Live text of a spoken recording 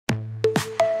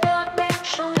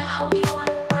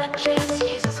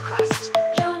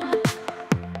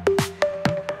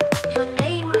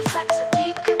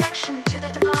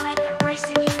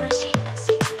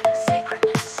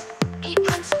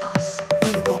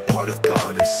heart of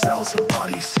God is cells and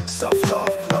bodies. Self-love,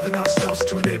 loving ourselves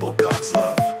to enable God's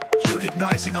love.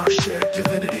 Recognizing our shared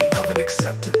divinity, love and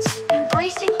acceptance.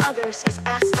 Embracing others as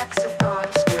aspects of God,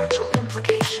 spiritual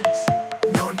implications.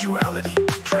 Non-duality,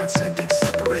 transcending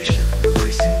separation.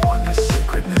 Embracing oneness,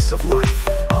 sacredness of life.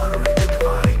 Honoring the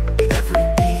divine in every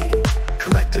being.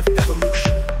 Collective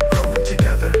evolution, growing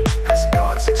together as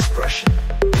God's expression.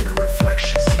 Inner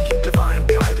reflection, seeking divine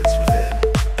guidance within.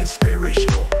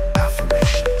 Inspirational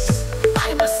affirmations.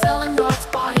 I'm a cell in God's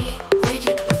body,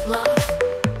 radiant with love.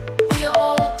 We are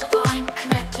all divine,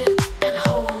 connected and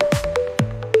whole.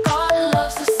 God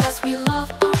loves us as we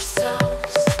love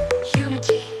ourselves.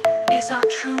 Unity is our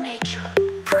true nature.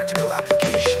 Practical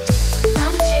applications.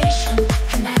 Meditation,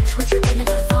 connect with your inner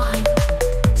divine.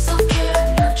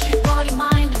 Self-care, nurture body,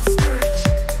 mind, and spirit.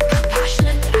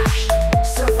 Compassionate action,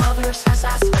 serve others as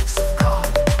aspects of God.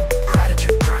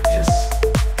 Gratitude practice.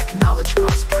 Acknowledge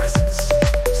God's presence.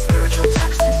 Spiritual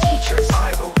texts and teachers.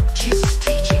 Bible, Jesus'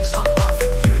 teachings on love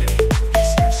and unity.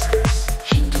 Eastern scripts,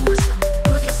 Hinduism,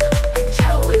 Buddhism, and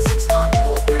Taoism's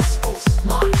non-dual principles.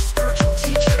 Modern spiritual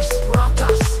teachers,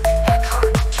 Ramdas,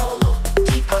 Eckhart Tolle,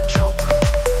 Deepak Chopra.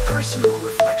 Personal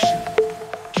reflection.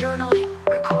 Journaling,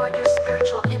 record your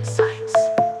spiritual insights.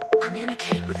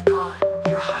 Communicate with God,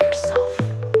 your higher self.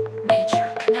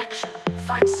 Nature, connection,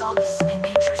 find solace in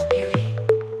nature's beauty.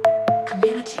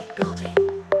 Community building,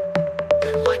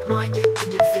 And like-minded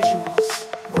individuals.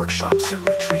 Workshops and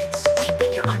retreats.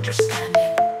 deepen your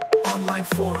understanding. Online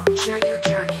forums. Share your